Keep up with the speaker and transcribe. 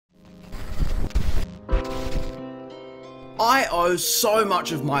I owe so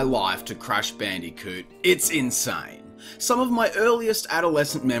much of my life to Crash Bandicoot, it's insane. Some of my earliest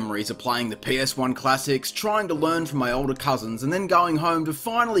adolescent memories are playing the PS1 classics, trying to learn from my older cousins, and then going home to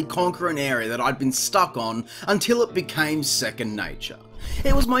finally conquer an area that I'd been stuck on until it became second nature.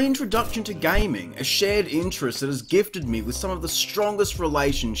 It was my introduction to gaming, a shared interest that has gifted me with some of the strongest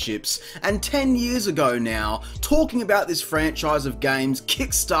relationships, and 10 years ago now, talking about this franchise of games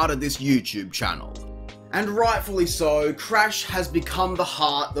kickstarted this YouTube channel. And rightfully so, Crash has become the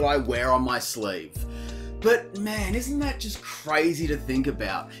heart that I wear on my sleeve. But man, isn't that just crazy to think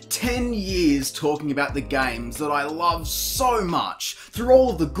about? 10 years talking about the games that I love so much, through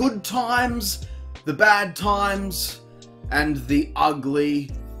all of the good times, the bad times, and the ugly,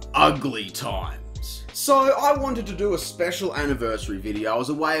 ugly times. So I wanted to do a special anniversary video as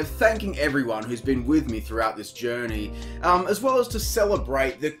a way of thanking everyone who's been with me throughout this journey, as well as to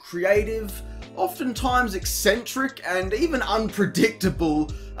celebrate the creative, oftentimes eccentric and even unpredictable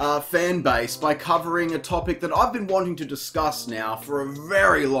fan base by covering a topic that I've been wanting to discuss now for a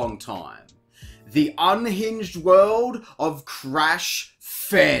very long time. The unhinged world of Crash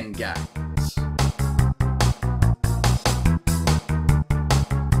fan games.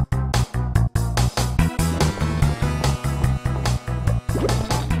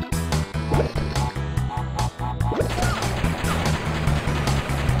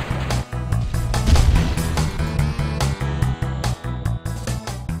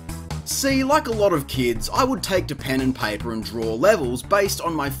 See, like a lot of kids, I would take to pen and paper and draw levels based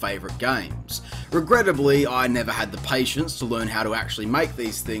on my favourite games. Regrettably, I never had the patience to learn how to actually make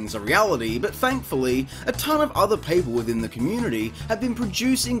these things a reality, but thankfully, a ton of other people within the community have been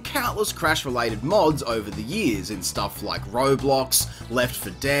producing countless Crash-related mods over the years in stuff like Roblox, Left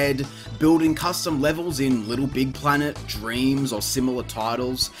 4 Dead, building custom levels in Little Big Planet, Dreams, or similar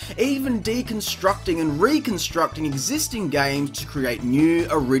titles, even deconstructing and reconstructing existing games to create new,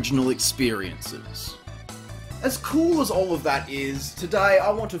 original experiences. As cool as all of that is, today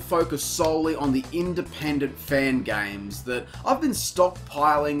I want to focus solely on the independent fan games that I've been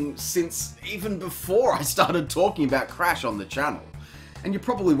stockpiling since even before I started talking about Crash on the channel. And you're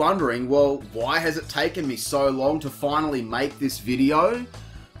probably wondering, well, why has it taken me so long to finally make this video?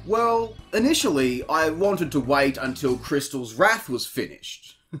 Well, initially I wanted to wait until Crystal's Wrath was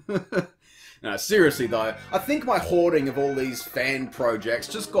finished. No, seriously though, I think my hoarding of all these fan projects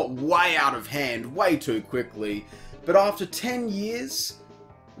just got way out of hand way too quickly, but after 10 years,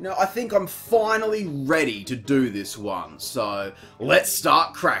 I think I'm finally ready to do this one, so let's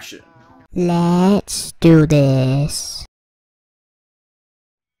start crashing. Let's do this.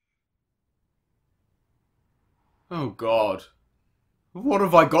 Oh god, what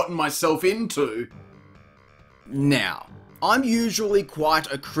have I gotten myself into? Now, I'm usually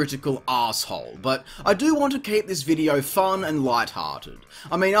quite a critical asshole, but I do want to keep this video fun and lighthearted.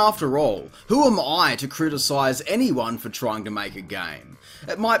 I mean, after all, who am I to criticise anyone for trying to make a game?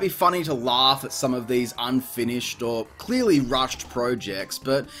 It might be funny to laugh at some of these unfinished or clearly rushed projects,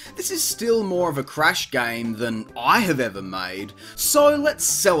 but this is still more of a Crash game than I have ever made, so let's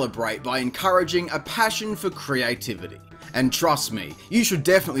celebrate by encouraging a passion for creativity. And trust me, you should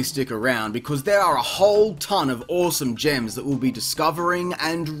definitely stick around because there are a whole ton of awesome gems that we'll be discovering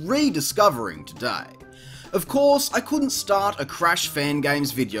and rediscovering today. Of course, I couldn't start a Crash fan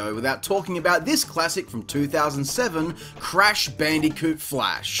games video without talking about this classic from 2007, Crash Bandicoot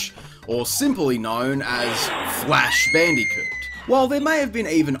Flash, or simply known as Flash Bandicoot. While there may have been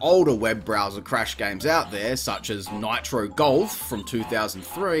even older web browser Crash games out there, such as Nitro Golf from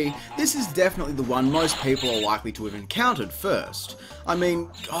 2003, this is definitely the one most people are likely to have encountered first. I mean,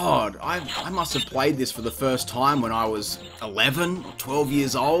 god, I must have played this for the first time when I was 11 or 12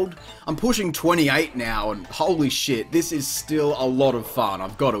 years old. I'm pushing 28 now, and holy shit, this is still a lot of fun,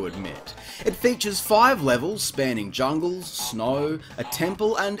 I've got to admit. It features 5 levels spanning jungles, snow, a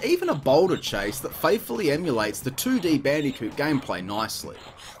temple, and even a boulder chase that faithfully emulates the 2D Bandicoot gameplay nicely.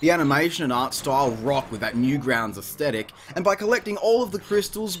 The animation and art style rock with that Newgrounds aesthetic, and by collecting all of the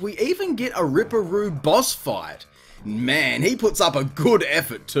crystals, we even get a Ripperoo boss fight. Man, he puts up a good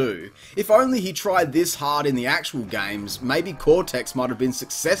effort too. If only he tried this hard in the actual games, maybe Cortex might have been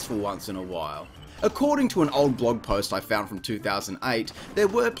successful once in a while. According to an old blog post I found from 2008, there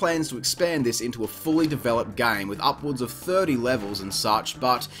were plans to expand this into a fully developed game with upwards of 30 levels and such,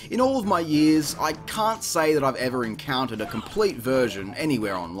 but in all of my years, I can't say that I've ever encountered a complete version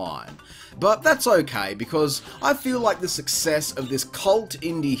anywhere online. But that's okay, because I feel like the success of this cult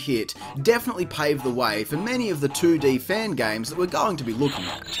indie hit definitely paved the way for many of the 2D fan games that we're going to be looking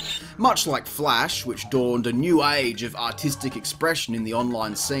at. Much like Flash, which dawned a new age of artistic expression in the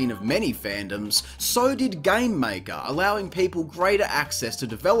online scene of many fandoms, so did Game Maker, allowing people greater access to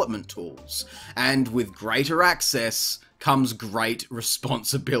development tools. And with greater access comes great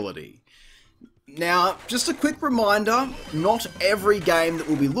responsibility. Now, just a quick reminder, not every game that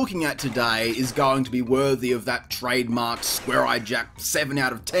we'll be looking at today is going to be worthy of that trademarked Square-Eyed Jack 7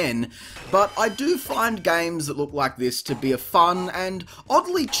 out of 10, but I do find games that look like this to be a fun and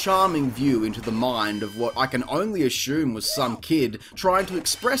oddly charming view into the mind of what I can only assume was some kid trying to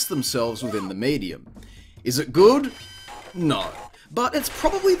express themselves within the medium. Is it good? No. But it's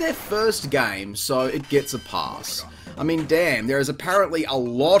probably their first game, so it gets a pass. I mean, damn, there is apparently a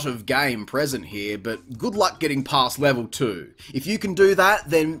lot of game present here, but good luck getting past level 2. If you can do that,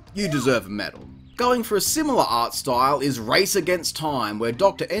 then you deserve a medal. Going for a similar art style is Race Against Time, where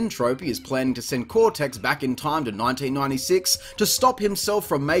Dr. Entropy is planning to send Cortex back in time to 1996 to stop himself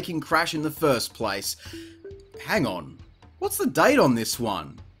from making Crash in the first place. Hang on, what's the date on this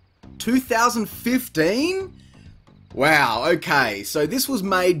one? 2015? Wow, okay, so this was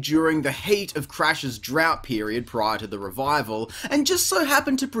made during the heat of Crash's drought period prior to the revival, and just so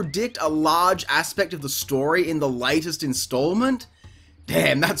happened to predict a large aspect of the story in the latest installment?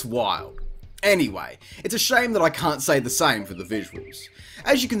 Damn, that's wild. Anyway, it's a shame that I can't say the same for the visuals.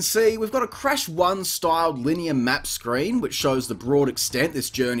 As you can see, we've got a Crash 1 styled linear map screen, which shows the broad extent this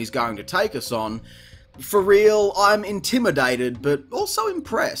journey's going to take us on. For real, I'm intimidated, but also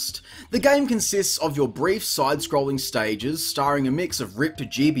impressed. The game consists of your brief side-scrolling stages, starring a mix of ripped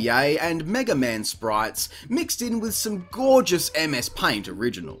GBA and Mega Man sprites, mixed in with some gorgeous MS Paint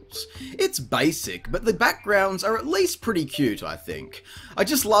originals. It's basic, but the backgrounds are at least pretty cute, I think. I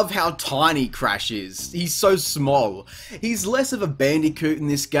just love how tiny Crash is. He's so small. He's less of a bandicoot in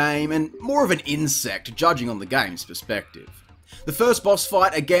this game, and more of an insect, judging on the game's perspective. The first boss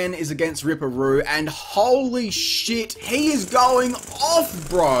fight again is against Ripperoo, and holy shit, he is going off,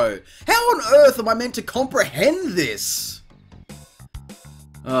 bro! How on earth am I meant to comprehend this?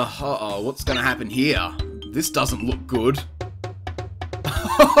 Uh-oh, what's gonna happen here? This doesn't look good.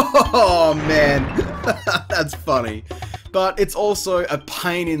 Oh man, that's funny. But it's also a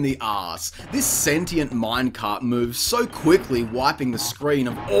pain in the ass. This sentient minecart moves so quickly, wiping the screen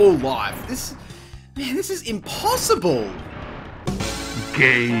of all life. This is impossible!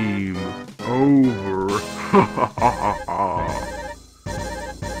 Game over.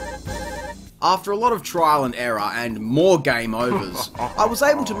 After a lot of trial and error and more game overs, I was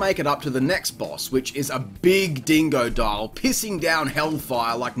able to make it up to the next boss, which is a big dingo doll pissing down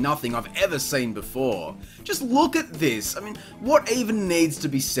hellfire like nothing I've ever seen before. Just look at this. I mean, what even needs to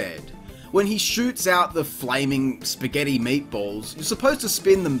be said? When he shoots out the flaming spaghetti meatballs, you're supposed to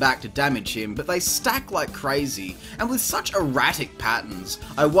spin them back to damage him, but they stack like crazy, and with such erratic patterns,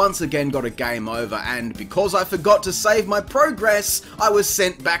 I once again got a game over, and because I forgot to save my progress, I was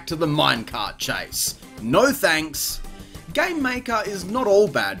sent back to the minecart chase. No thanks. Game Maker is not all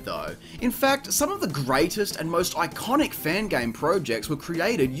bad though. In fact, some of the greatest and most iconic fan game projects were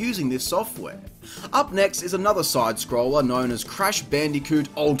created using this software. Up next is another side-scroller known as Crash Bandicoot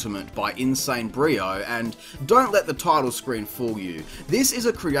Ultimate by Insane Brio, and don't let the title screen fool you. This is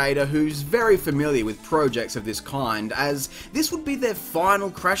a creator who's very familiar with projects of this kind, as this would be their final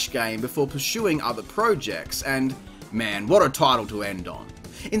Crash game before pursuing other projects, and man, what a title to end on.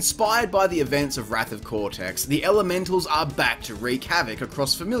 Inspired by the events of Wrath of Cortex, the Elementals are back to wreak havoc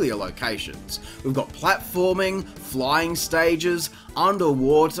across familiar locations. We've got platforming, flying stages,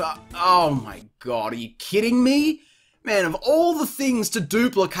 underwater. Oh my god, are you kidding me? Man, of all the things to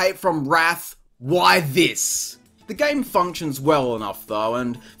duplicate from Wrath, why this? The game functions well enough though,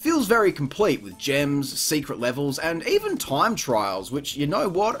 and feels very complete with gems, secret levels, and even time trials, which, you know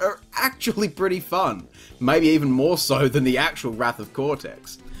what, are actually pretty fun. Maybe even more so than the actual Wrath of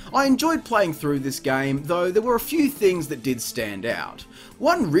Cortex. I enjoyed playing through this game, though there were a few things that did stand out.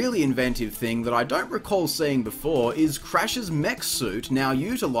 One really inventive thing that I don't recall seeing before is Crash's mech suit now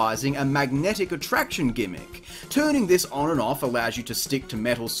utilising a magnetic attraction gimmick. Turning this on and off allows you to stick to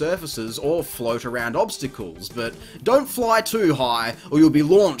metal surfaces or float around obstacles, but don't fly too high or you'll be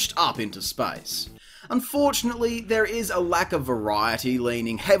launched up into space. Unfortunately, there is a lack of variety,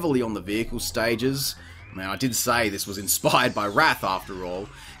 leaning heavily on the vehicle stages. Now, I did say this was inspired by Wrath after all.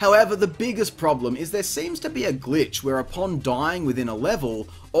 However, the biggest problem is there seems to be a glitch where upon dying within a level,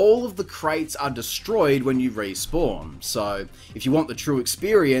 all of the crates are destroyed when you respawn. So, if you want the true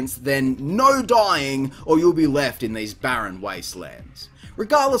experience, then no dying or you'll be left in these barren wastelands.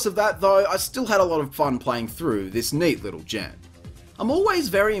 Regardless of that though, I still had a lot of fun playing through this neat little gem. I'm always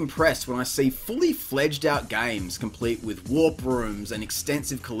very impressed when I see fully fledged out games complete with warp rooms and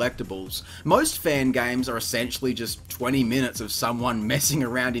extensive collectibles. Most fan games are essentially just 20 minutes of someone messing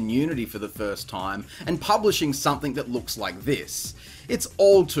around in Unity for the first time and publishing something that looks like this. It's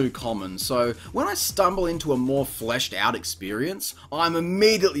all too common, so when I stumble into a more fleshed out experience, I'm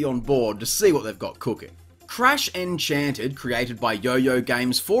immediately on board to see what they've got cooking. Crash N-Chanted, created by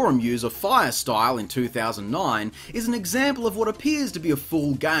KaloyGames forum user Firestyle in 2009, is an example of what appears to be a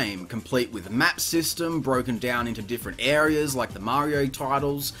full game, complete with a map system broken down into different areas like the Mario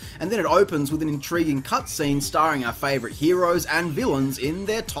titles, and then it opens with an intriguing cutscene starring our favourite heroes and villains in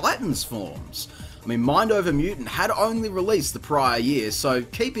their Titans forms. I mean, Mind Over Mutant had only released the prior year, so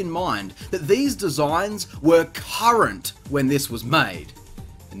keep in mind that these designs were current when this was made.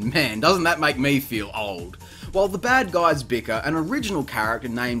 And man, doesn't that make me feel old. While the bad guys bicker, an original character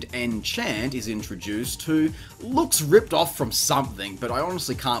named N-Chanted is introduced who looks ripped off from something, but I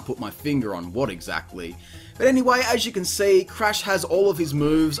honestly can't put my finger on what exactly. But anyway, as you can see, Crash has all of his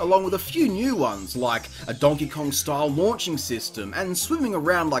moves along with a few new ones like a Donkey Kong style launching system and swimming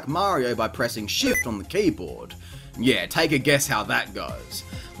around like Mario by pressing shift on the keyboard. Yeah, take a guess how that goes.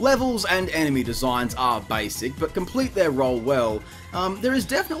 Levels and enemy designs are basic, but complete their role well. There is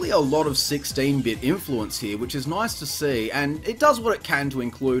definitely a lot of 16-bit influence here, which is nice to see, and it does what it can to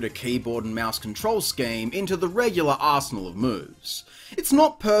include a keyboard and mouse control scheme into the regular arsenal of moves. It's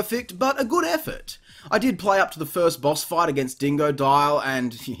not perfect, but a good effort. I did play up to the first boss fight against Dingo Dial,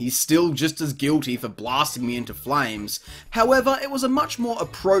 and he's still just as guilty for blasting me into flames. However, it was a much more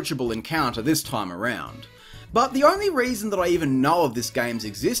approachable encounter this time around. But the only reason that I even know of this game's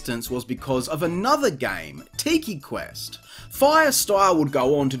existence was because of another game, Tiki Quest. Firestyle would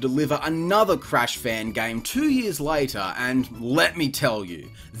go on to deliver another Crash fan game 2 years later, and let me tell you,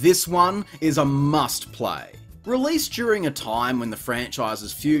 this one is a must play. Released during a time when the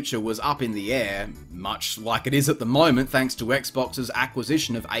franchise's future was up in the air, much like it is at the moment thanks to Xbox's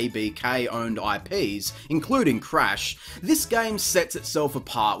acquisition of ABK-owned IPs, including Crash, this game sets itself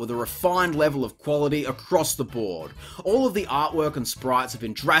apart with a refined level of quality across the board. All of the artwork and sprites have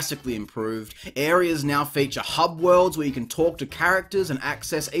been drastically improved, areas now feature hub worlds where you can talk to characters and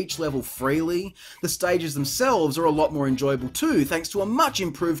access each level freely, the stages themselves are a lot more enjoyable too thanks to a much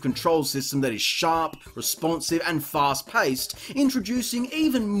improved control system that is sharp, responsive, and fast-paced, introducing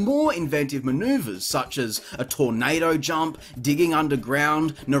even more inventive maneuvers such as a tornado jump, digging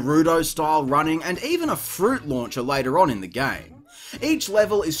underground, Naruto-style running, and even a fruit launcher later on in the game. Each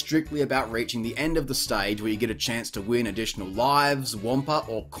level is strictly about reaching the end of the stage where you get a chance to win additional lives, wampa,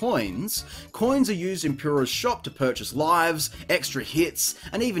 or coins. Coins are used in Pura's shop to purchase lives, extra hits,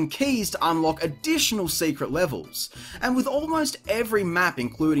 and even keys to unlock additional secret levels. And with almost every map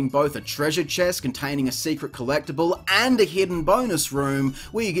including both a treasure chest containing a secret collectible and a hidden bonus room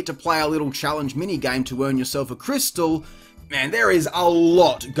where you get to play a little challenge minigame to earn yourself a crystal, man, there is a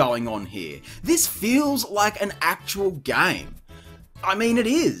lot going on here. This feels like an actual game. I mean, it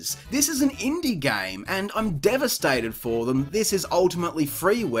is. This is an indie game, and I'm devastated for them. This is ultimately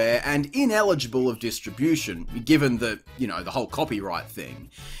freeware and ineligible of distribution, given the, the whole copyright thing.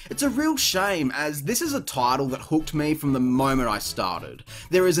 It's a real shame, as this is a title that hooked me from the moment I started.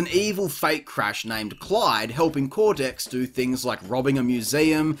 There is an evil fake Crash named Clyde helping Cortex do things like robbing a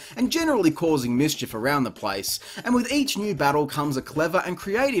museum and generally causing mischief around the place, and with each new battle comes a clever and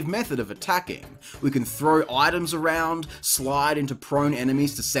creative method of attacking. We can throw items around, slide into prone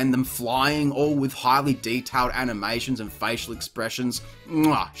enemies to send them flying, all with highly detailed animations and facial expressions.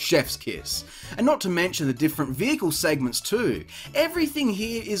 Mwah, chef's kiss. And not to mention the different vehicle segments too. Everything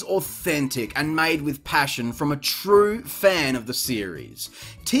here is authentic and made with passion from a true fan of the series.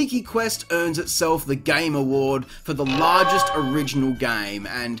 Tiki Quest earns itself the Game Award for the largest original game,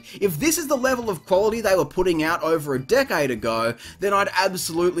 and if this is the level of quality they were putting out over a decade ago, then I'd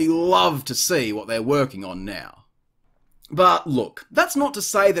absolutely love to see what they're working on now. But look, that's not to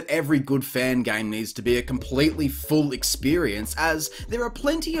say that every good fan game needs to be a completely full experience, as there are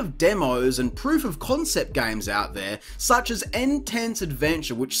plenty of demos and proof of concept games out there, such as N-Tense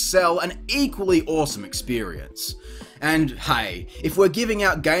Adventure, which sell an equally awesome experience. And hey, if we're giving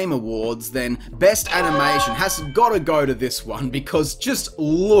out game awards, then Best Animation has gotta go to this one, because just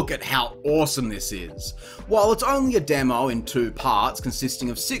look at how awesome this is. While it's only a demo in 2 parts consisting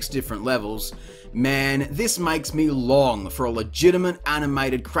of 6 different levels, man, this makes me long for a legitimate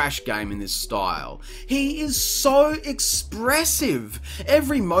animated Crash game in this style. He is so expressive.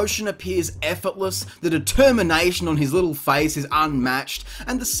 Every motion appears effortless, the determination on his little face is unmatched,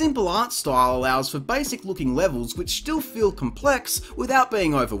 and the simple art style allows for basic looking levels which still feel complex without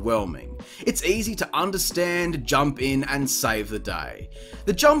being overwhelming. It's easy to understand, jump in, and save the day.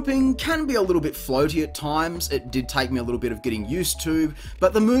 The jumping can be a little bit floaty at times, it did take me a little bit of getting used to,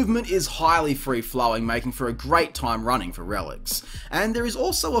 but the movement is highly free-flowing, making for a great time running for relics. And there is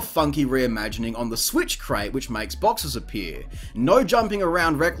also a funky reimagining on the Switch crate which makes boxes appear. No jumping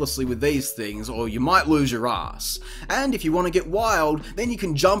around recklessly with these things or you might lose your ass. And if you want to get wild, then you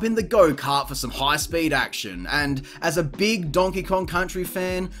can jump in the go-kart for some high-speed action, and as a big Donkey Kong Country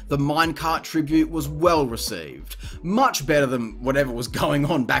fan, the minecart tribute was well received. Much better than whatever was going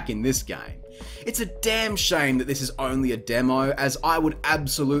on back in this game. It's a damn shame that this is only a demo, as I would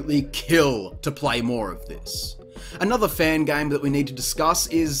absolutely kill to play more of this. Another fan game that we need to discuss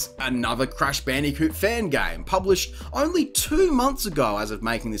is another Crash Bandicoot fan game, published only 2 months ago as of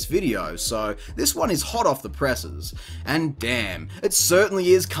making this video, so this one is hot off the presses. And damn, it certainly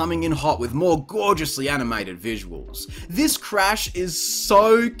is coming in hot with more gorgeously animated visuals. This Crash is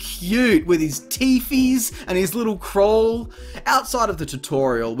so cute with his teethies and his little crawl. Outside of the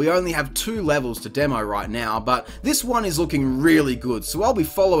tutorial, we only have 2 levels to demo right now, but this one is looking really good, so I'll be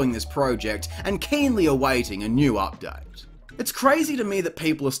following this project and keenly awaiting a new update. It's crazy to me that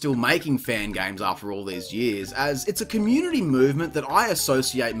people are still making fan games after all these years, as it's a community movement that I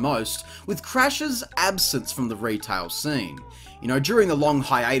associate most with Crash's absence from the retail scene. You know, during the long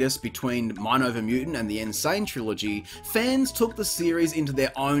hiatus between Mind Over Mutant and the Insane trilogy, fans took the series into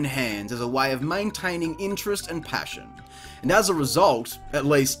their own hands as a way of maintaining interest and passion. And as a result, at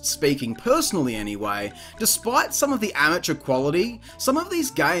least speaking personally anyway, despite some of the amateur quality, some of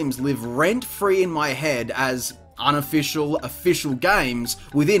these games live rent-free in my head as unofficial, official games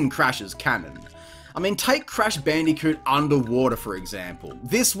within Crash's canon. I mean, take Crash Bandicoot Underwater for example.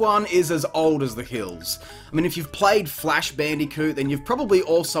 This one is as old as the hills. I mean, if you've played Flash Bandicoot, then you've probably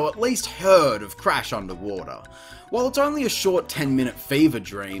also at least heard of Crash Underwater. While it's only a short 10-minute fever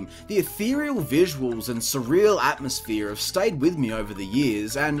dream, the ethereal visuals and surreal atmosphere have stayed with me over the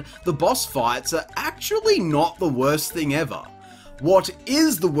years, and the boss fights are actually not the worst thing ever. What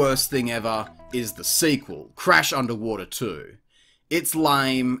is the worst thing ever is the sequel, Crash Underwater 2. It's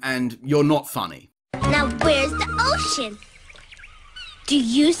lame, and you're not funny. Now where's the ocean? Do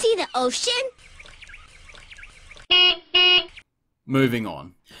you see the ocean? Moving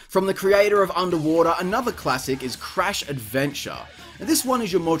on. From the creator of Underwater, another classic is Crash Adventure. Now, this one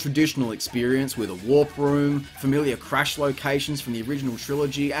is your more traditional experience with a warp room, familiar Crash locations from the original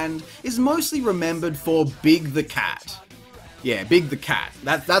trilogy, and is mostly remembered for Big the Cat. Yeah, Big the Cat.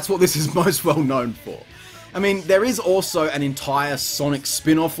 That's what this is most well known for. I mean, there is also an entire Sonic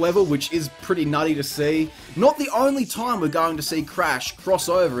spin-off level, which is pretty nutty to see. Not the only time we're going to see Crash cross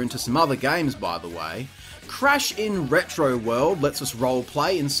over into some other games, by the way. Crash in Retro World lets us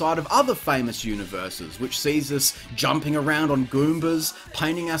roleplay inside of other famous universes, which sees us jumping around on Goombas,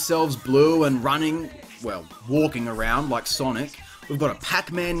 painting ourselves blue and running, well, walking around like Sonic. We've got a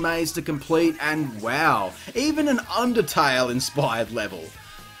Pac-Man maze to complete, and wow, even an Undertale-inspired level.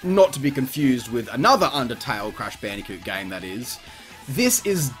 Not to be confused with another Undertale Crash Bandicoot game, that is. This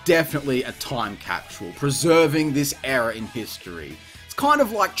is definitely a time capsule, preserving this era in history. It's kind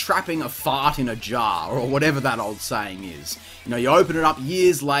of like trapping a fart in a jar, or whatever that old saying is. You know, you open it up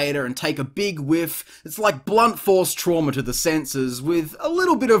years later and take a big whiff. It's like blunt force trauma to the senses, with a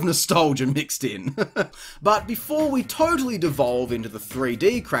little bit of nostalgia mixed in. But before we totally devolve into the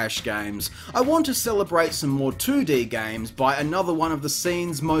 3D Crash games, I want to celebrate some more 2D games by another one of the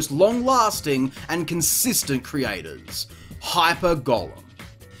scene's most long-lasting and consistent creators, HyperGolem.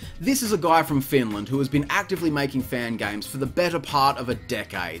 This is a guy from Finland who has been actively making fan games for the better part of a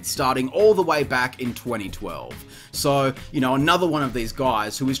decade, starting all the way back in 2012. So, you know, another one of these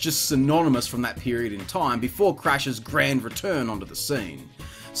guys who is just synonymous from that period in time before Crash's grand return onto the scene.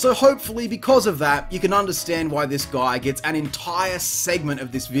 So hopefully, because of that, you can understand why this guy gets an entire segment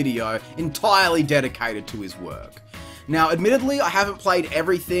of this video entirely dedicated to his work. Now, admittedly, I haven't played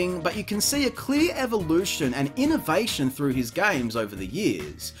everything, but you can see a clear evolution and innovation through his games over the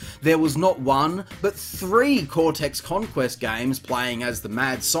years. There was not one, but 3 Cortex Conquest games playing as the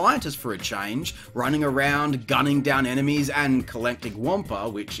mad scientist for a change, running around, gunning down enemies, and collecting Wampa,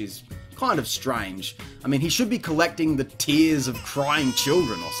 which is kind of strange. I mean, he should be collecting the tears of crying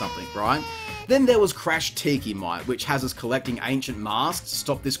children or something, right? Then there was Crash Tiki Might, which has us collecting ancient masks to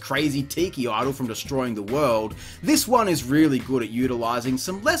stop this crazy Tiki idol from destroying the world. This one is really good at utilising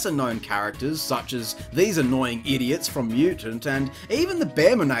some lesser known characters, such as these annoying idiots from Mutant, and even the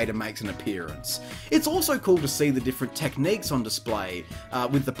Bearminator makes an appearance. It's also cool to see the different techniques on display,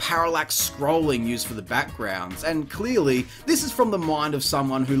 with the parallax scrolling used for the backgrounds, and clearly this is from the mind of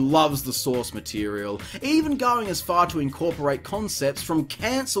someone who loves the source material, even going as far to incorporate concepts from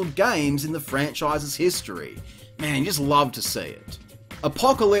cancelled games in the franchise's history. Man, you just love to see it.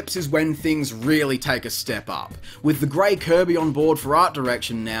 Apocalypse is when things really take a step up. With the grey Kirby on board for art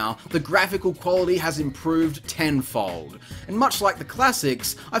direction now, the graphical quality has improved tenfold. And much like the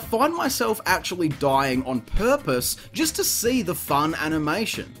classics, I find myself actually dying on purpose just to see the fun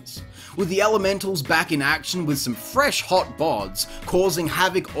animations. With the elementals back in action with some fresh hot bods, causing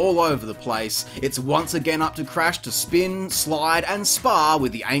havoc all over the place, it's once again up to Crash to spin, slide and spar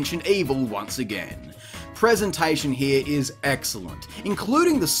with the ancient evil once again. Presentation here is excellent,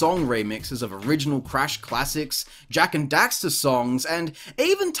 including the song remixes of original Crash classics, Jak and Daxter songs, and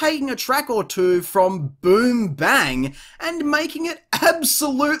even taking a track or two from Boom Bang and making it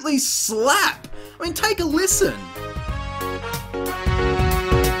absolutely slap. I mean, take a listen.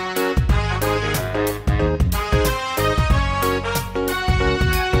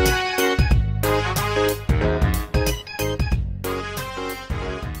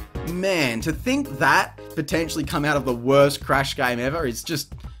 Man, to think that potentially come out of the worst Crash game ever is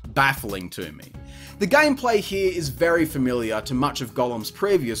just baffling to me. The gameplay here is very familiar to much of Golem's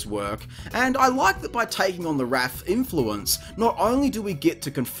previous work, and I like that by taking on the Wrath influence, not only do we get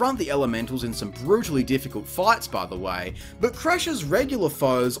to confront the elementals in some brutally difficult fights by the way, but Crash's regular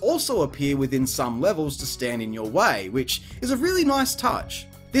foes also appear within some levels to stand in your way, which is a really nice touch.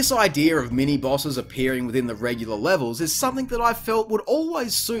 This idea of mini-bosses appearing within the regular levels is something that I felt would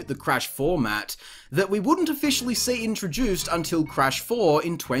always suit the Crash format, that we wouldn't officially see introduced until Crash 4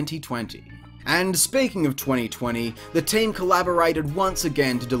 in 2020. And speaking of 2020, the team collaborated once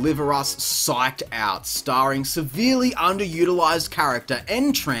again to deliver us Psyched Out, starring severely underutilized character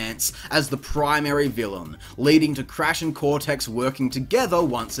N-Chanted as the primary villain, leading to Crash and Cortex working together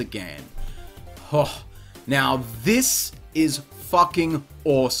once again. Oh, now this is fucking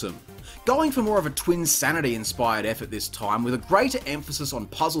awesome. Going for more of a Twinsanity inspired effort this time, with a greater emphasis on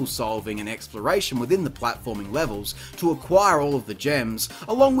puzzle solving and exploration within the platforming levels to acquire all of the gems,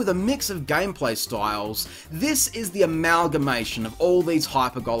 along with a mix of gameplay styles, this is the amalgamation of all these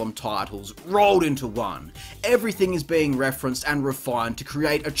HyperGolem titles rolled into one. Everything is being referenced and refined to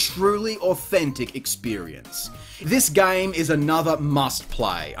create a truly authentic experience. This game is another must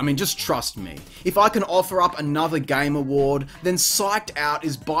play. I mean, just trust me. If I can offer up another game award, then Psyched Out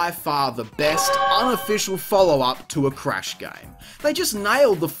is by far the best unofficial follow-up to a Crash game. They just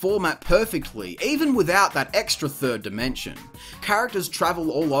nailed the format perfectly, even without that extra third dimension. Characters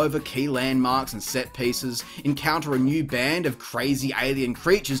travel all over key landmarks and set pieces, encounter a new band of crazy alien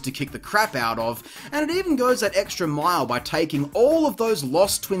creatures to kick the crap out of, and it even goes that extra mile by taking all of those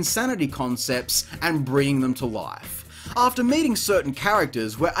lost Twinsanity concepts and bringing them to life. After meeting certain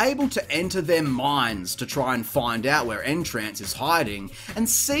characters, we're able to enter their minds to try and find out where N-Chanted is hiding, and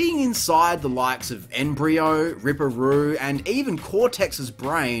seeing inside the likes of Embryo, Ripperoo, and even Cortex's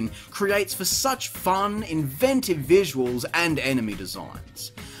brain creates for such fun, inventive visuals and enemy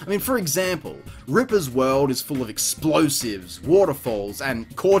designs. I mean, for example, Ripper's world is full of explosives, waterfalls,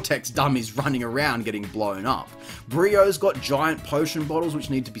 and Cortex dummies running around getting blown up. Brio's got giant potion bottles which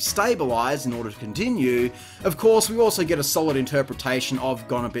need to be stabilised in order to continue. Of course, we also get a solid interpretation of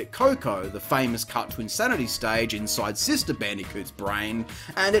Gone a Bit Coco, the famous cut Twinsanity stage inside Sister Bandicoot's brain,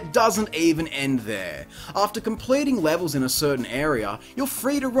 and it doesn't even end there. After completing levels in a certain area, you're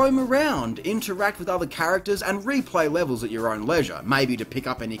free to roam around, interact with other characters, and replay levels at your own leisure, maybe to pick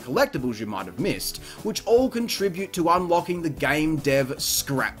up any collectibles you might have missed, which all contribute to unlocking the game dev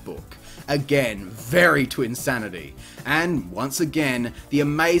scrapbook. Again, very Twinsanity. And once again, the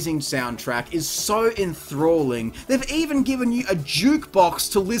amazing soundtrack is so enthralling, they've even given you a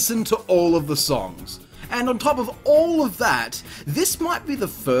jukebox to listen to all of the songs. And on top of all of that, this might be the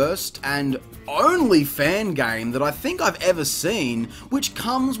first and only fan game that I think I've ever seen which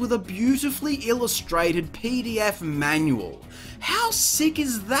comes with a beautifully illustrated PDF manual. How sick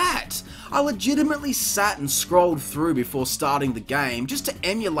is that? I legitimately sat and scrolled through before starting the game just to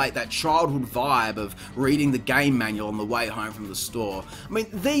emulate that childhood vibe of reading the game manual on the way home from the store. I mean,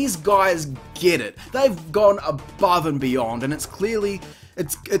 these guys get it. They've gone above and beyond, and it's clearly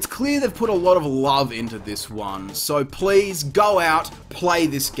It's clear they've put a lot of love into this one, so please go out, play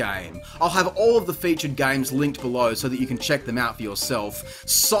this game. I'll have all of the featured games linked below so that you can check them out for yourself.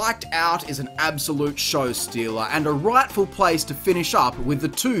 Psyched Out is an absolute show stealer and a rightful place to finish up with the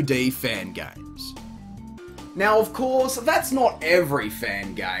 2D fan games. Now, of course, that's not every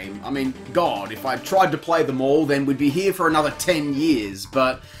fan game. I mean, God, if I tried to play them all, then we'd be here for another 10 years,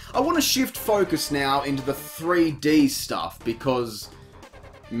 but I want to shift focus now into the 3D stuff because,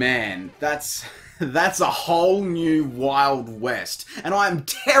 man, that's a whole new Wild West, and I am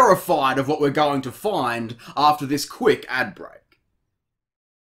terrified of what we're going to find after this quick ad break.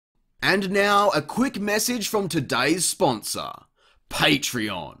 And now, a quick message from today's sponsor,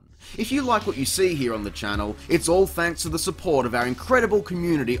 Patreon. If you like what you see here on the channel, it's all thanks to the support of our incredible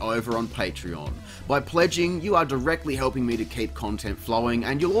community over on Patreon. By pledging, you are directly helping me to keep content flowing,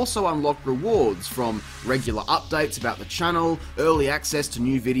 and you'll also unlock rewards from regular updates about the channel, early access to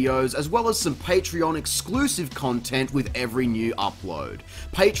new videos, as well as some Patreon exclusive content with every new upload.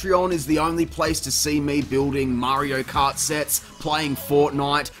 Patreon is the only place to see me building Mario Kart sets, playing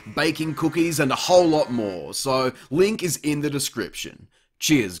Fortnite, baking cookies, and a whole lot more, so link is in the description.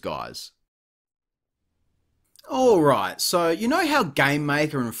 Cheers, guys. Alright, so you know how Game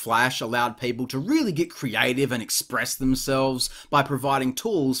Maker and Flash allowed people to really get creative and express themselves by providing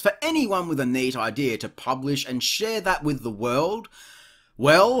tools for anyone with a neat idea to publish and share that with the world?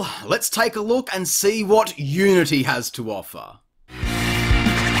 Well, let's take a look and see what Unity has to offer.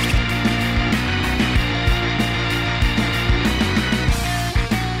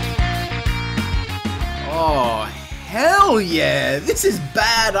 Oh, hell yeah! This is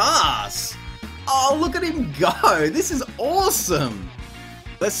badass! Oh, look at him go! This is awesome!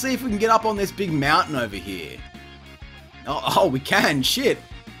 Let's see if we can get up on this big mountain over here. Oh, we can! Shit!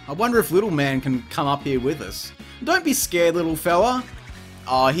 I wonder if little man can come up here with us. Don't be scared, little fella.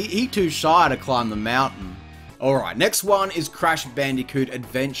 Oh, he too shy to climb the mountain. Alright, next one is Crash Bandicoot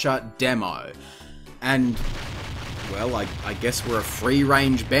Adventure Demo. And, well, I guess we're a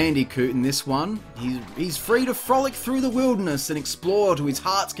free-range Bandicoot in this one. He's free to frolic through the wilderness and explore to his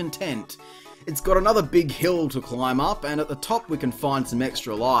heart's content. It's got another big hill to climb up, and at the top we can find some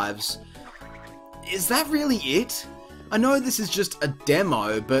extra lives. Is that really it? I know this is just a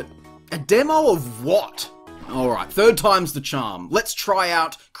demo, but a demo of what? Alright, third time's the charm. Let's try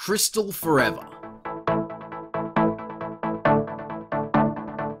out Crystal Forever.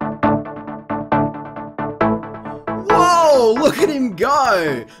 Whoa, look at him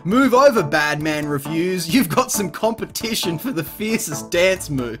go! Move over, Badman Reviews. You've got some competition for the fiercest dance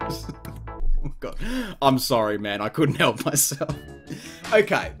moves. Oh God. I'm sorry, man. I couldn't help myself.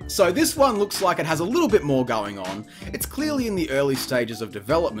 Okay, so this one looks like it has a little bit more going on. It's clearly in the early stages of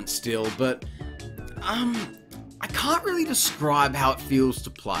development still, but I can't really describe how it feels to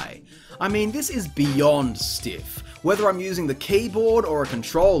play. I mean, this is beyond stiff. Whether I'm using the keyboard or a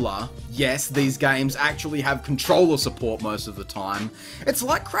controller, yes, these games actually have controller support most of the time, it's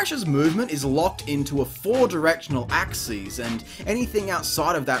like Crash's movement is locked into a 4-directional axis, and anything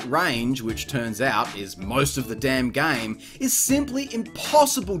outside of that range, which turns out is most of the damn game, is simply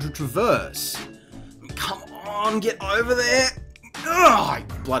impossible to traverse. Come on, get over there! Ugh,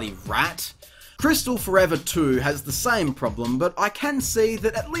 you bloody rat! Crystal Forever 2 has the same problem, but I can see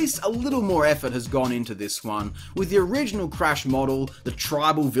that at least a little more effort has gone into this one, with the original Crash model, the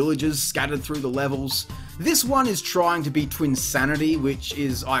tribal villages scattered through the levels. This one is trying to be Twinsanity, which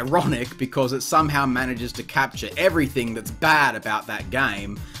is ironic because it somehow manages to capture everything that's bad about that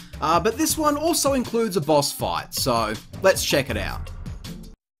game. But this one also includes a boss fight, so let's check it out.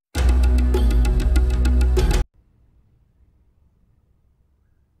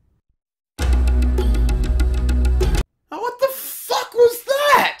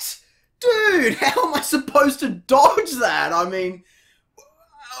 Dude, how am I supposed to dodge that? I mean...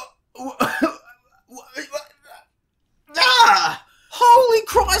 Holy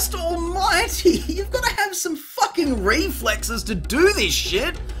Christ almighty! You've got to have some fucking reflexes to do this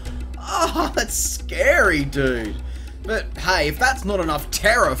shit! Oh, that's scary, dude. But hey, if that's not enough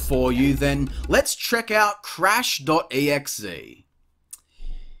terror for you, then let's check out Crash.exe.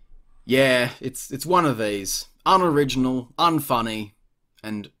 Yeah, it's one of these. Unoriginal, unfunny,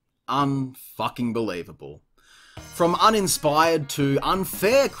 and unfucking believable. From uninspired to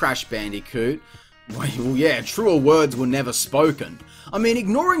unfair Crash Bandicoot, well yeah, truer words were never spoken. I mean,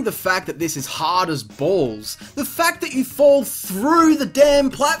 ignoring the fact that this is hard as balls, the fact that you fall through the damn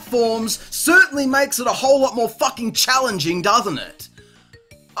platforms certainly makes it a whole lot more fucking challenging, doesn't it?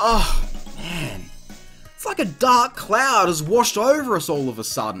 Oh, man. It's like a dark cloud has washed over us all of a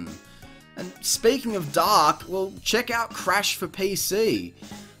sudden. And speaking of dark, well, check out Crash for PC.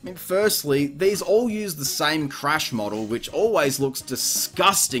 I mean, firstly, these all use the same Crash model, which always looks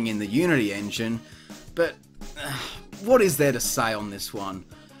disgusting in the Unity engine, but what is there to say on this one?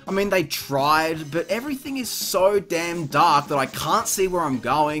 I mean, they tried, but everything is so damn dark that I can't see where I'm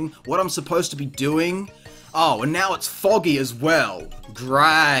going, what I'm supposed to be doing. Oh, and now it's foggy as well.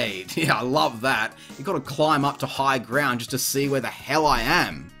 Great. Yeah, I love that. You gotta climb up to high ground just to see where the hell I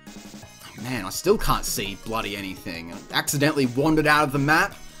am. Man, I still can't see bloody anything. I accidentally wandered out of the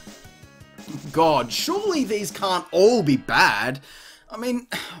map. God, surely these can't all be bad. I mean,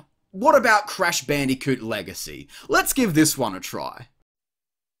 what about Crash Bandicoot Legacy? Let's give this one a try.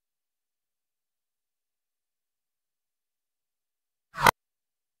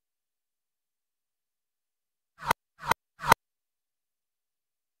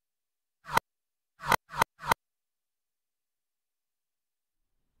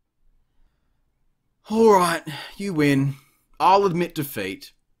 Alright, you win. I'll admit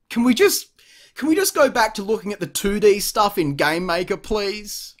defeat. Can we just go back to looking at the 2D stuff in Game Maker,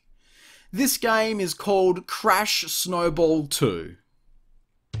 please? This game is called Crash Snowball 2.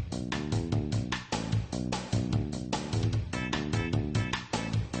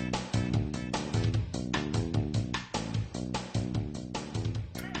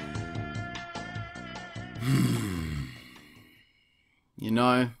 You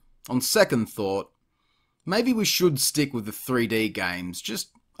know, on second thought, maybe we should stick with the 3D games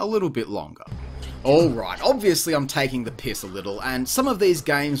just a little bit longer. Alright, obviously I'm taking the piss a little, and some of these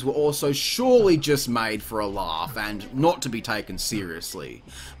games were also surely just made for a laugh and not to be taken seriously.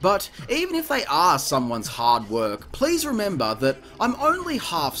 But even if they are someone's hard work, please remember that I'm only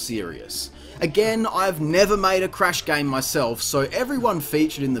half serious. Again, I've never made a Crash game myself, so everyone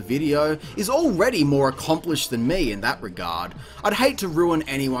featured in the video is already more accomplished than me in that regard. I'd hate to ruin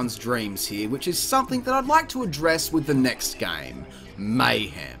anyone's dreams here, which is something that I'd like to address with the next game,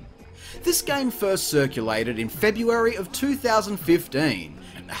 Mayhem. This game first circulated in February of 2015,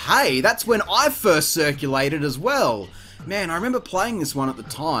 and hey, that's when I first circulated as well. Man, I remember playing this one at the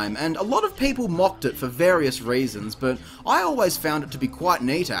time, and a lot of people mocked it for various reasons, but I always found it to be quite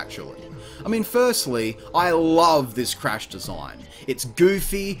neat actually. I mean, firstly, I love this Crash design. It's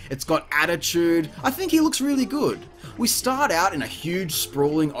goofy, it's got attitude, I think he looks really good. We start out in a huge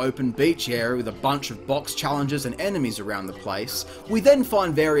sprawling open beach area with a bunch of box challenges and enemies around the place. We then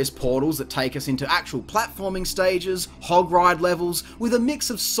find various portals that take us into actual platforming stages, hog ride levels, with a mix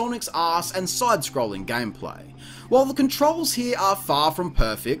of Sonic's arse and side-scrolling gameplay. While the controls here are far from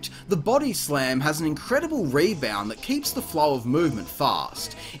perfect, the body slam has an incredible rebound that keeps the flow of movement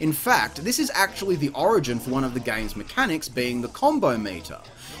fast. In fact, this is actually the origin for one of the game's mechanics being the combo meter.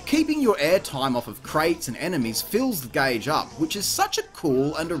 Keeping your airtime off of crates and enemies fills the gauge up, which is such a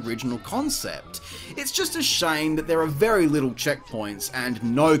cool and original concept. It's just a shame that there are very little checkpoints and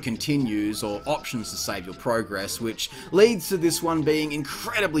no continues or options to save your progress, which leads to this one being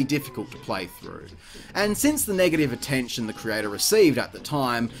incredibly difficult to play through. And since the negative attention the creator received at the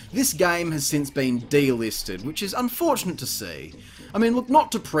time, this game has since been delisted, which is unfortunate to see. I mean, look,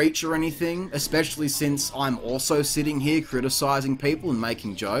 not to preach or anything, especially since I'm also sitting here criticising people and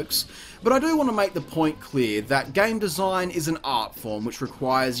making jokes, but I do want to make the point clear that game design is an art form which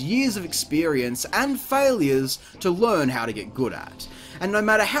requires years of experience and failures to learn how to get good at. And no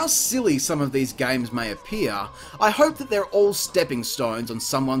matter how silly some of these games may appear, I hope that they're all stepping stones on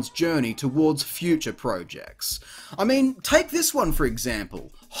someone's journey towards future projects. I mean, take this one for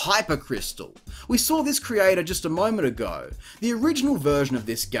example, Hypercrystal. We saw this creator just a moment ago. The original version of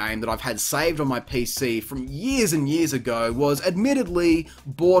this game that I've had saved on my PC from years and years ago was admittedly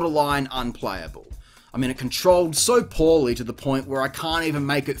borderline unplayable. I mean, it controlled so poorly to the point where I can't even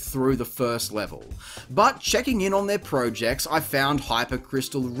make it through the first level. But checking in on their projects, I found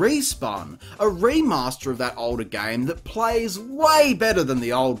Hypercrystal Respun, a remaster of that older game that plays way better than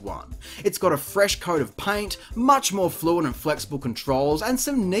the old one. It's got a fresh coat of paint, much more fluid and flexible controls, and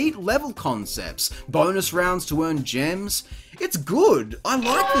some neat level concepts, bonus rounds to earn gems. It's good, I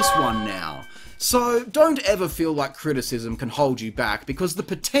like this one now. So don't ever feel like criticism can hold you back, because the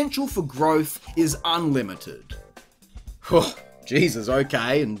potential for growth is unlimited. Oh, Jesus,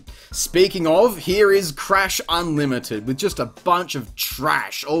 okay, and speaking of, here is Crash Unlimited, with just a bunch of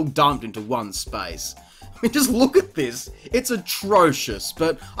trash all dumped into one space. I mean, just look at this. It's atrocious,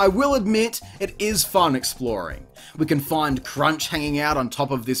 but I will admit, it is fun exploring. We can find Crunch hanging out on top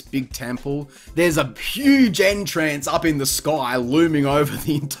of this big temple. There's a huge entrance up in the sky looming over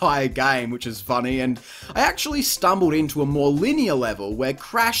the entire game, which is funny, and I actually stumbled into a more linear level where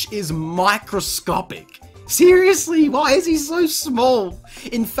Crash is microscopic. Seriously, why is he so small?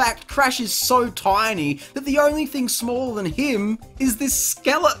 In fact, Crash is so tiny that the only thing smaller than him is this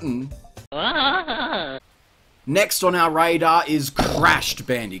skeleton. Next on our radar is Crash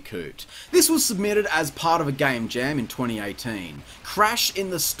Bandicoot. This was submitted as part of a game jam in 2018. Crash in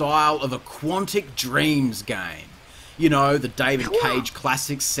the style of a Quantic Dreams game. You know, the David Cage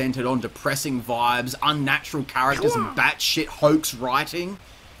classics centered on depressing vibes, unnatural characters and batshit hoax writing.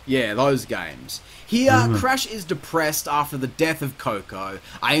 Yeah, those games. Here, Crash is depressed after the death of Coco,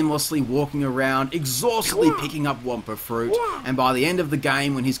 aimlessly walking around, exhaustively picking up Wumpa fruit, and by the end of the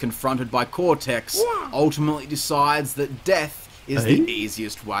game, when he's confronted by Cortex, ultimately decides that death is the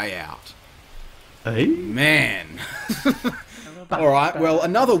easiest way out. Man. Alright, well,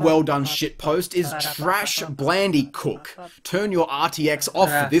 another well-done shitpost is Trash Blandicook. Turn your RTX off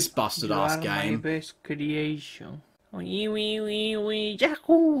for this busted-ass game. My best creation.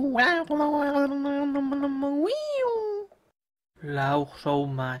 Love so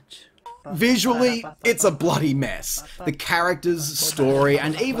much. Visually, it's a bloody mess. The characters, story,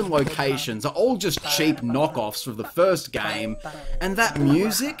 and even locations are all just cheap knockoffs of the first game, and that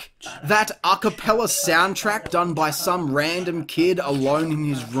music? That a cappella soundtrack done by some random kid alone in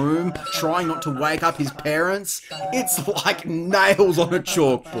his room, trying not to wake up his parents? It's like nails on a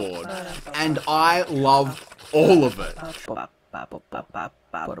chalkboard. And I love all of it.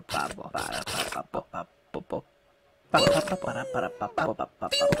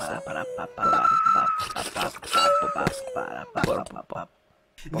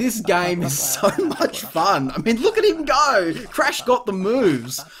 This game is so much fun. I mean, look at him go! Crash got the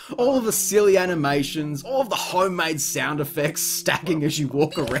moves. All of the silly animations, all of the homemade sound effects stacking as you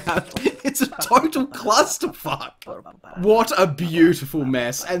walk around. It's a total clusterfuck. What a beautiful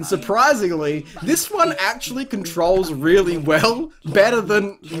mess. And surprisingly, this one actually controls really well. Better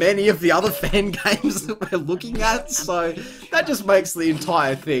than many of the other fan games that we're looking at. So that just makes the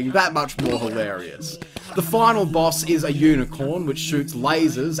entire thing that much more hilarious. The final boss is a unicorn which shoots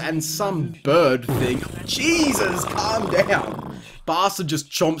lasers and some bird thing. Jesus, calm down. Bastard just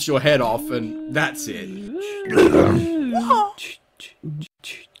chomps your head off and that's it.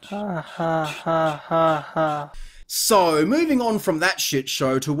 So, moving on from that shit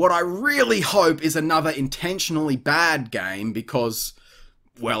show to what I really hope is another intentionally bad game because,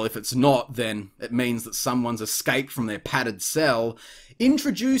 well, if it's not, then it means that someone's escaped from their padded cell.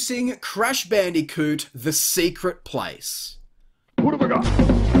 Introducing Crash Bandicoot: The Secret Place. What have I got?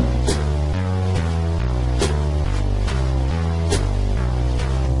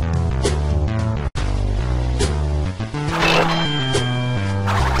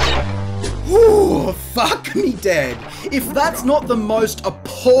 Ooh, fuck me dead. If that's not the most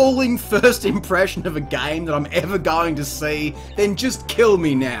appalling first impression of a game that I'm ever going to see, then just kill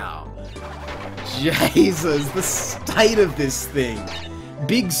me now. Jesus, the state of this thing.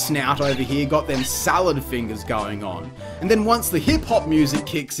 Big Snout over here got them salad fingers going on. And then once the hip-hop music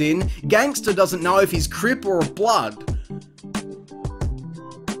kicks in, Gangster doesn't know if he's Crip or Blood.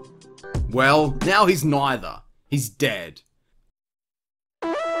 Well, now he's neither. He's dead.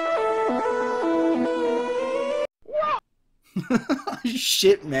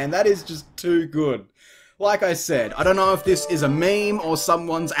 Shit, man, that is just too good. Like I said, I don't know if this is a meme or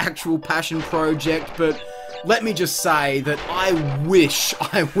someone's actual passion project, but let me just say that I wish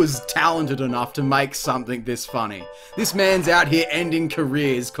I was talented enough to make something this funny. This man's out here ending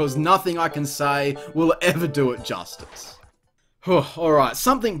careers, cause nothing I can say will ever do it justice. Alright,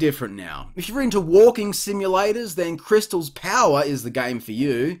 something different now. If you're into walking simulators, then Crystal's Power is the game for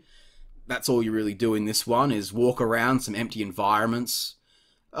you. That's all you really do in this one, is walk around some empty environments.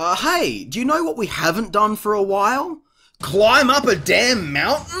 Hey, do you know what we haven't done for a while? Climb up a damn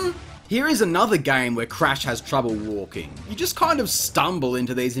mountain? Here is another game where Crash has trouble walking. You just kind of stumble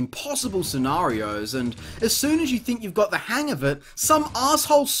into these impossible scenarios, and as soon as you think you've got the hang of it, some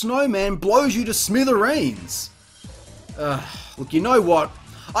asshole snowman blows you to smithereens. Look, you know what?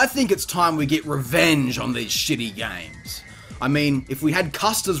 I think it's time we get revenge on these shitty games. I mean, if we had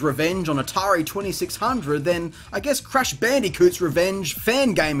Custer's Revenge on Atari 2600, then I guess Crash Bandicoot's Revenge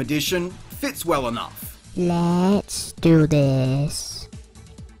Fan Game Edition fits well enough. Let's do this.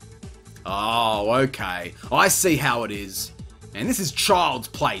 Oh, okay. I see how it is. And this is child's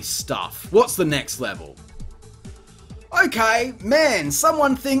play stuff. What's the next level? Okay, man,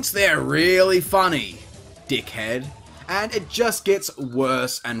 someone thinks they're really funny. Dickhead. And it just gets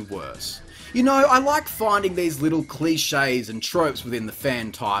worse and worse. You know, I like finding these little cliches and tropes within the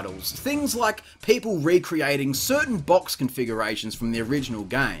fan titles. Things like people recreating certain box configurations from the original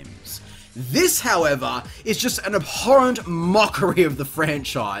games. This, however, is just an abhorrent mockery of the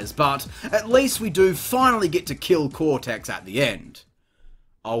franchise, but at least we do finally get to kill Cortex at the end.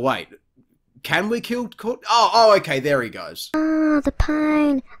 Oh wait, can we kill Cortex? Oh, okay, there he goes. Ah, the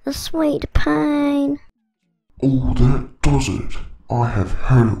pain, the sweet pain. Oh, that does it. I have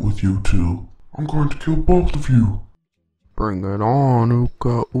had it with you two. I'm going to kill both of you. Bring it on,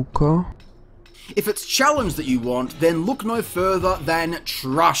 Uka Uka. If it's challenge that you want, then look no further than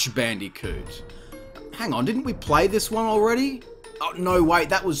Crash Bandicoot. Hang on, didn't we play this one already? Oh, no, wait,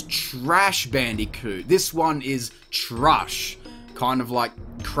 that was Crash Bandicoot. This one is Trush. Kind of like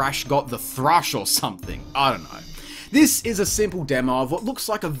Crash got the thrush or something. I don't know. This is a simple demo of what looks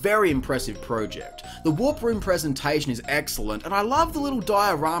like a very impressive project. The warp room presentation is excellent, and I love the little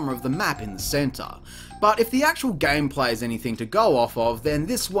diorama of the map in the centre. But if the actual gameplay is anything to go off of, then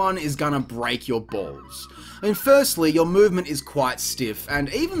this one is gonna break your balls. I mean, firstly, your movement is quite stiff,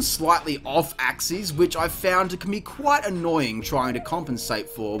 and even slightly off axes, which I've found can be quite annoying trying to compensate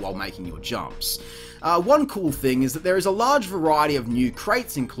for while making your jumps. One cool thing is that there is a large variety of new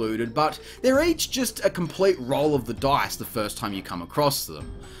crates included, but they're each just a complete roll of the dice the first time you come across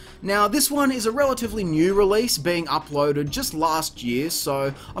them. Now, this one is a relatively new release, being uploaded just last year,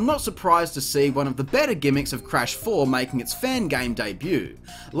 so I'm not surprised to see one of the better gimmicks of Crash 4 making its fan game debut.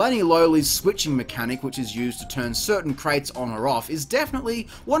 Lenny Lowly's switching mechanic, which is used to turn certain crates on or off, is definitely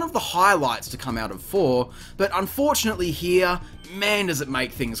one of the highlights to come out of 4, but unfortunately here, man does it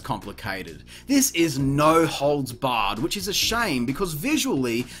make things complicated. This is no holds barred, which is a shame because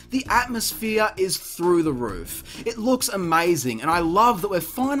visually, the atmosphere is through the roof. It looks amazing, and I love that we're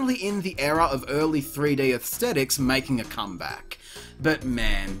finally in the era of early 3D aesthetics making a comeback. But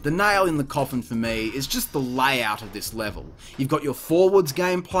man, the nail in the coffin for me is just the layout of this level. You've got your forwards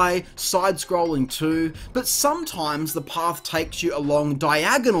gameplay, side-scrolling too, but sometimes the path takes you along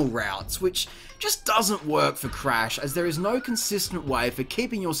diagonal routes, which just doesn't work for Crash, as there is no consistent way for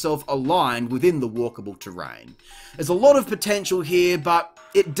keeping yourself aligned within the walkable terrain. There's a lot of potential here, but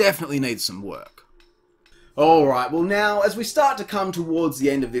it definitely needs some work. Alright, well now, as we start to come towards the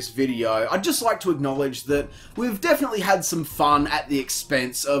end of this video, I'd just like to acknowledge that we've definitely had some fun at the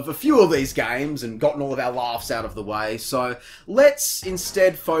expense of a few of these games and gotten all of our laughs out of the way, so let's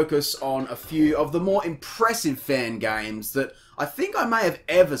instead focus on a few of the more impressive fan games that I think I may have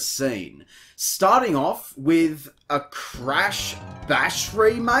ever seen. Starting off with a Crash Bash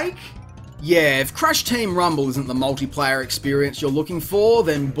remake? Yeah, if Crash Team Rumble isn't the multiplayer experience you're looking for,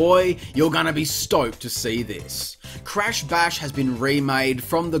 then boy, you're gonna be stoked to see this. Crash Bash has been remade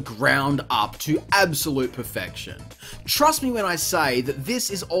from the ground up to absolute perfection. Trust me when I say that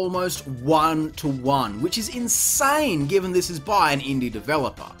this is almost 1-to-1, which is insane given this is by an indie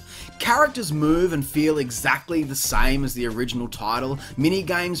developer. Characters move and feel exactly the same as the original title,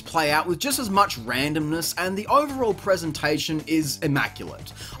 minigames play out with just as much randomness, and the overall presentation is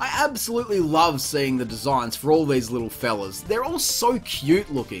immaculate. I absolutely love seeing the designs for all these little fellas. They're all so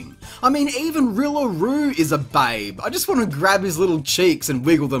cute looking. I mean, even Rillaroo is a babe. I just want to grab his little cheeks and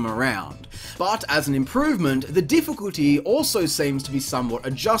wiggle them around. But as an improvement, the difficulty also seems to be somewhat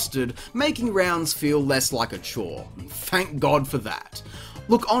adjusted, making rounds feel less like a chore. Thank God for that.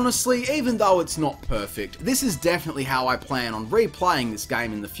 Look, honestly, even though it's not perfect, this is definitely how I plan on replaying this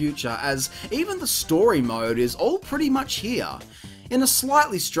game in the future, as even the story mode is all pretty much here. In a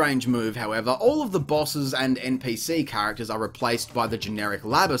slightly strange move, however, all of the bosses and NPC characters are replaced by the generic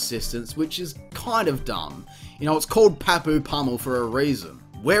lab assistants, which is kind of dumb. You know, it's called Papu Pummel for a reason.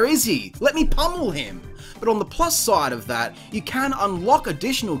 Where is he? Let me pummel him! But on the plus side of that, you can unlock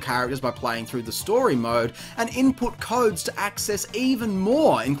additional characters by playing through the story mode and input codes to access even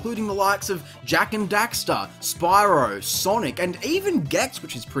more, including the likes of Jak and Daxter, Spyro, Sonic, and even Gex,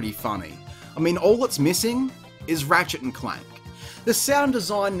 which is pretty funny. I mean, all that's missing is Ratchet and Clank. The sound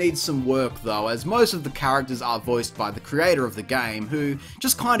design needs some work though, as most of the characters are voiced by the creator of the game, who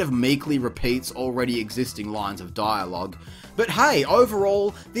just kind of meekly repeats already existing lines of dialogue. But hey,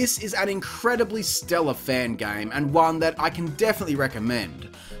 overall, this is an incredibly stellar fan game, and one that I can definitely recommend.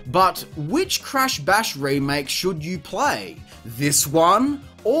 But which Crash Bash remake should you play? This one,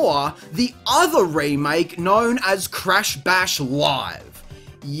 or the other remake known as Crash Bash Live?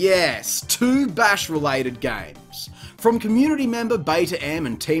 Yes, 2 Bash-related games. From community member Beta M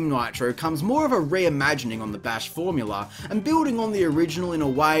and Team Nitro comes more of a reimagining on the Bash formula, and building on the original in a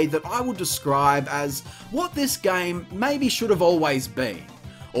way that I would describe as what this game maybe should have always been,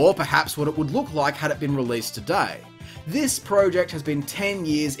 or perhaps what it would look like had it been released today. This project has been 10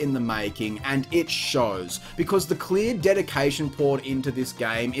 years in the making, and it shows, because the clear dedication poured into this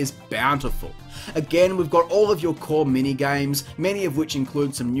game is bountiful. Again, we've got all of your core minigames, many of which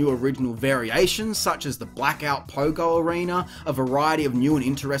include some new original variations such as the Blackout Pogo Arena, a variety of new and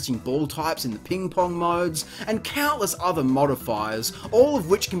interesting ball types in the ping pong modes, and countless other modifiers, all of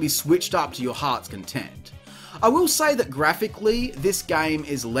which can be switched up to your heart's content. I will say that graphically, this game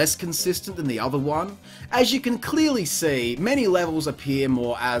is less consistent than the other one. As you can clearly see, many levels appear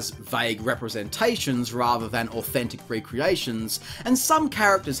more as vague representations rather than authentic recreations, and some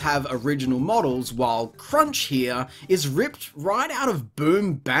characters have original models, while Crunch here is ripped right out of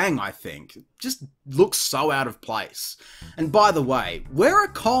Boom Bang, I think. Just looks so out of place. And by the way, where are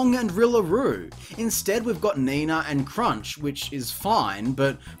Kong and Rillaroo? Instead we've got Nina and Crunch, which is fine,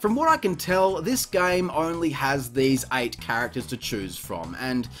 but from what I can tell, this game only has these 8 characters to choose from,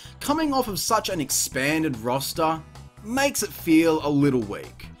 and coming off of such an expanded roster makes it feel a little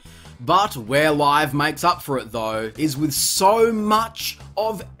weak. But where Live makes up for it though, is with so much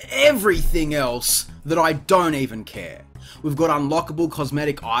of everything else that I don't even care. We've got unlockable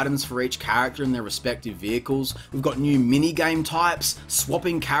cosmetic items for each character in their respective vehicles, we've got new minigame types,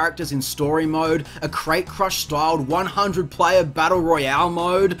 swapping characters in story mode, a Crate Crush styled 100 player battle royale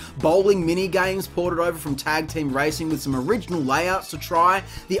mode, bowling minigames ported over from tag team racing with some original layouts to try,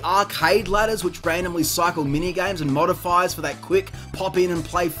 the arcade ladders which randomly cycle minigames and modifiers for that quick pop in and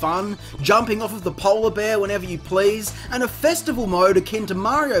play fun, jumping off of the polar bear whenever you please, and a festival mode akin to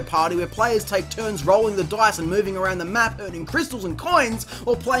Mario Party where players take turns rolling the dice and moving around the map, earning crystals and coins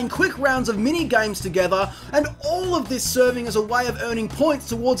or playing quick rounds of mini games together, and all of this serving as a way of earning points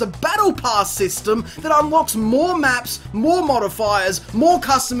towards a battle pass system that unlocks more maps, more modifiers, more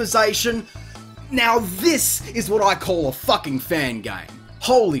customization. Now this is what I call a fucking fan game.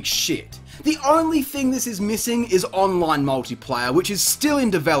 Holy shit. The only thing this is missing is online multiplayer, which is still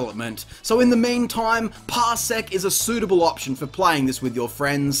in development, so in the meantime, Parsec is a suitable option for playing this with your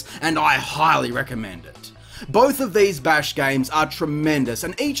friends, and I highly recommend it. Both of these Bash games are tremendous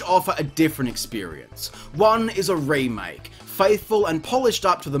and each offer a different experience. One is a remake, faithful and polished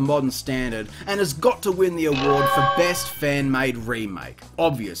up to the modern standard, and has got to win the award for Best Fan-Made Remake,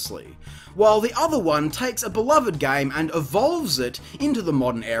 obviously. While the other one takes a beloved game and evolves it into the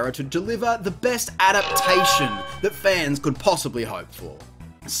modern era to deliver the best adaptation that fans could possibly hope for.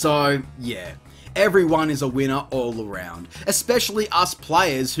 So, yeah. Everyone is a winner all around, especially us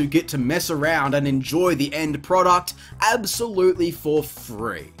players who get to mess around and enjoy the end product absolutely for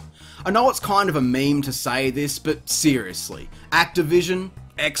free. I know it's kind of a meme to say this, but seriously, Activision,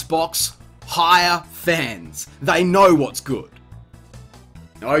 Xbox, hire fans. They know what's good.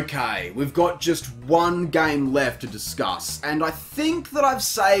 Okay, we've got just one game left to discuss, and I think that I've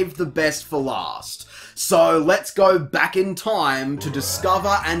saved the best for last. So let's go back in time to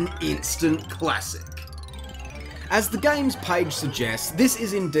discover an instant classic. As the game's page suggests, this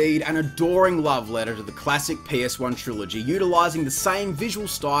is indeed an adoring love letter to the classic PS1 trilogy, utilising the same visual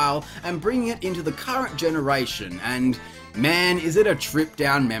style and bringing it into the current generation, and man, is it a trip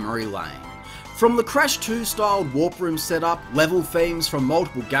down memory lane. From the Crash 2 styled warp room setup, level themes from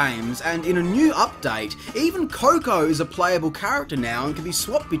multiple games, and in a new update, even Coco is a playable character now and can be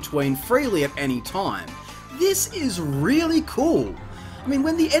swapped between freely at any time. This is really cool. I mean,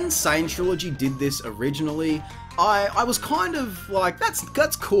 when the Insane trilogy did this originally, I was kind of like,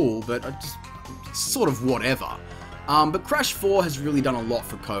 that's cool, but sort of whatever. But Crash 4 has really done a lot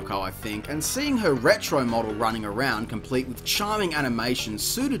for Coco, I think, and seeing her retro model running around complete with charming animations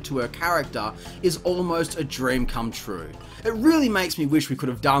suited to her character is almost a dream come true. It really makes me wish we could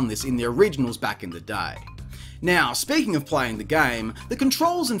have done this in the originals back in the day. Now, speaking of playing the game, the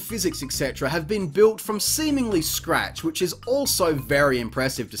controls and physics etc. have been built from seemingly scratch, which is also very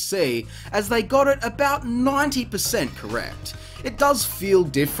impressive to see, as they got it about 90% correct. It does feel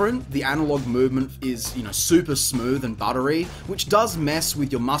different, the analog movement is, super smooth and buttery, which does mess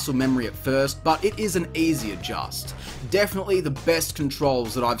with your muscle memory at first, but it is an easy adjust. Definitely the best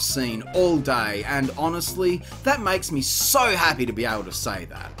controls that I've seen all day, and honestly, that makes me so happy to be able to say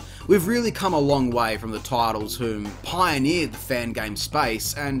that. We've really come a long way from the titles whom pioneered the fan game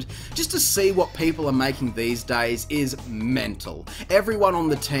space, and just to see what people are making these days is mental. Everyone on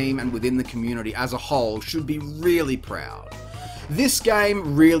the team and within the community as a whole should be really proud. This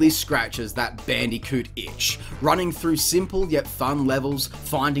game really scratches that Bandicoot itch, running through simple yet fun levels,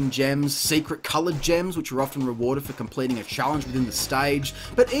 finding gems, secret coloured gems which are often rewarded for completing a challenge within the stage,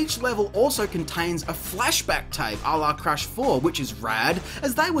 but each level also contains a flashback tape a la Crash 4, which is rad,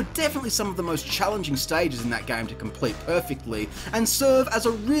 as they were definitely some of the most challenging stages in that game to complete perfectly, and serve as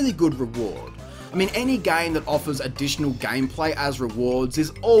a really good reward. I mean, any game that offers additional gameplay as rewards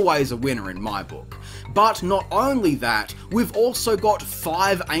is always a winner in my book. But not only that, we've also got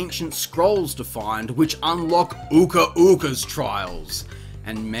 5 ancient scrolls to find which unlock Uka Uka's trials.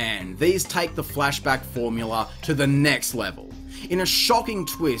 And man, these take the flashback formula to the next level. In a shocking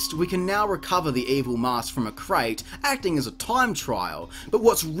twist, we can now recover the evil mask from a crate, acting as a time trial, but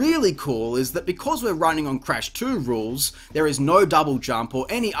what's really cool is that because we're running on Crash 2 rules, there is no double jump or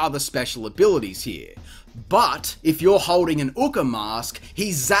any other special abilities here. But if you're holding an Uka mask,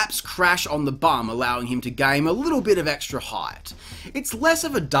 he zaps Crash on the bum, allowing him to gain a little bit of extra height. It's less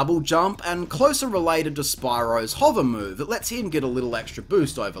of a double jump and closer related to Spyro's hover move that lets him get a little extra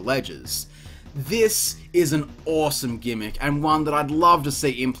boost over ledges. This is an awesome gimmick and one that I'd love to see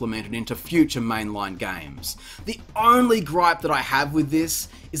implemented into future mainline games. The only gripe that I have with this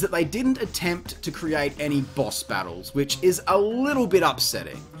is that they didn't attempt to create any boss battles, which is a little bit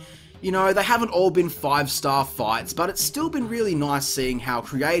upsetting. You know, they haven't all been 5-star fights, but it's still been really nice seeing how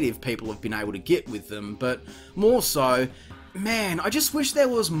creative people have been able to get with them, but more so, man, I just wish there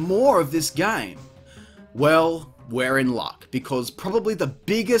was more of this game. Well, we're in luck, because probably the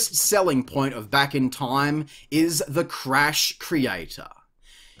biggest selling point of Back in Time is the Crash creator.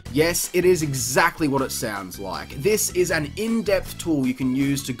 Yes, it is exactly what it sounds like. This is an in-depth tool you can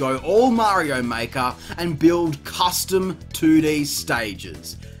use to go all Mario Maker and build custom 2D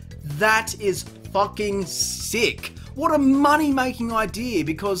stages. That is fucking sick. What a money-making idea,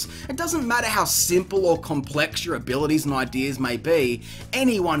 because it doesn't matter how simple or complex your abilities and ideas may be,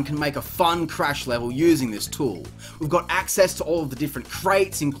 anyone can make a fun Crash level using this tool. We've got access to all of the different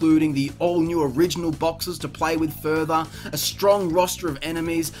crates, including the all-new original boxes to play with further, a strong roster of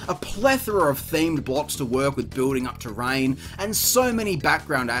enemies, a plethora of themed blocks to work with building up terrain, and so many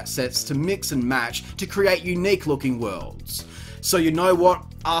background assets to mix and match to create unique-looking worlds. So you know what?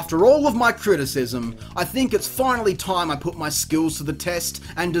 After all of my criticism, I think it's finally time I put my skills to the test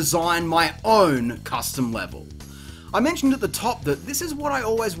and design my own custom level. I mentioned at the top that this is what I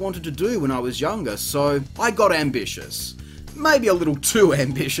always wanted to do when I was younger, so I got ambitious. Maybe a little too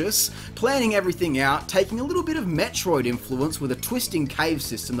ambitious, planning everything out, taking a little bit of Metroid influence with a twisting cave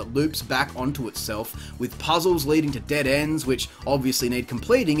system that loops back onto itself, with puzzles leading to dead ends, which obviously need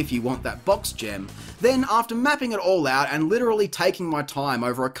completing if you want that box gem. Then, after mapping it all out and literally taking my time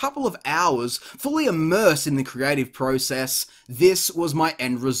over a couple of hours, fully immersed in the creative process, this was my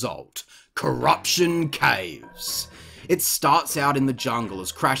end result. Corruption Caves. It starts out in the jungle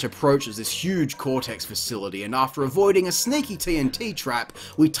as Crash approaches this huge Cortex facility, and after avoiding a sneaky TNT trap,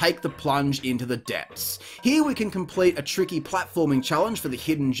 we take the plunge into the depths. Here we can complete a tricky platforming challenge for the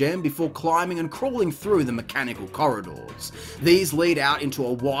hidden gem before climbing and crawling through the mechanical corridors. These lead out into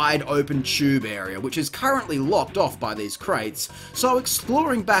a wide open tube area, which is currently locked off by these crates, so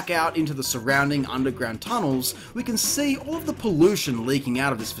exploring back out into the surrounding underground tunnels, we can see all of the pollution leaking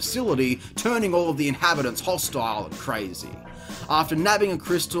out of this facility, turning all of the inhabitants hostile and crazy. After nabbing a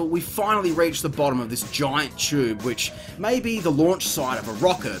crystal, we finally reach the bottom of this giant tube, which may be the launch site of a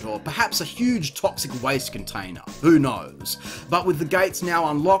rocket, or perhaps a huge toxic waste container, who knows. But with the gates now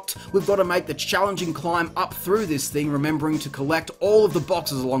unlocked, we've got to make the challenging climb up through this thing, remembering to collect all of the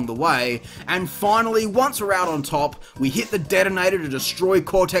boxes along the way, and finally, once we're out on top, we hit the detonator to destroy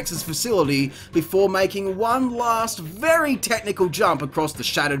Cortex's facility, before making one last very technical jump across the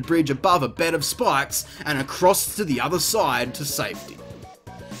shattered bridge above a bed of spikes, and across to the other side to safety.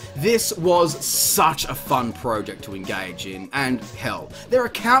 This was such a fun project to engage in, and hell, there are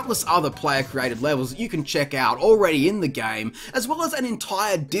countless other player-created levels that you can check out already in the game, as well as an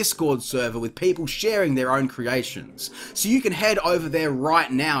entire Discord server with people sharing their own creations. So you can head over there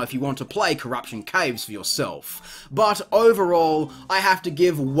right now if you want to play Corruption Caves for yourself. But overall, I have to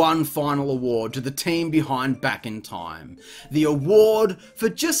give one final award to the team behind Back in Time. The award for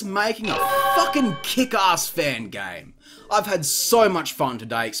just making a fucking kick-ass fan game. I've had so much fun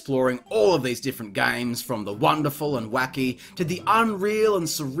today exploring all of these different games, from the wonderful and wacky to the unreal and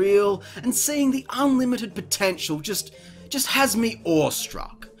surreal, and seeing the unlimited potential just has me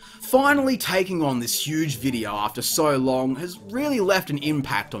awestruck. Finally taking on this huge video after so long has really left an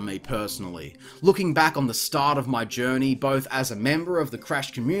impact on me personally, looking back on the start of my journey both as a member of the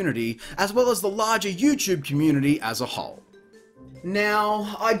Crash community as well as the larger YouTube community as a whole.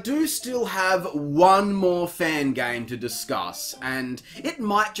 Now, I do still have one more fan game to discuss, and it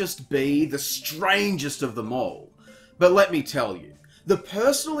might just be the strangest of them all. But let me tell you, the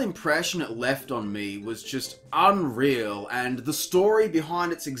personal impression it left on me was just unreal, and the story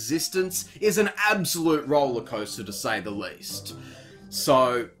behind its existence is an absolute rollercoaster to say the least.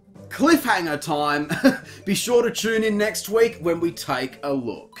 So, cliffhanger time! Be sure to tune in next week when we take a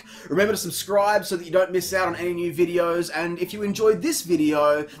look. Remember to subscribe so that you don't miss out on any new videos, and if you enjoyed this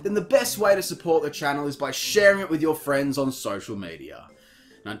video, then the best way to support the channel is by sharing it with your friends on social media.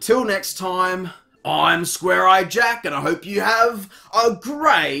 And until next time, I'm Square-Eyed Jack, and I hope you have a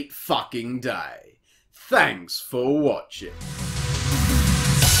great fucking day. Thanks for watching.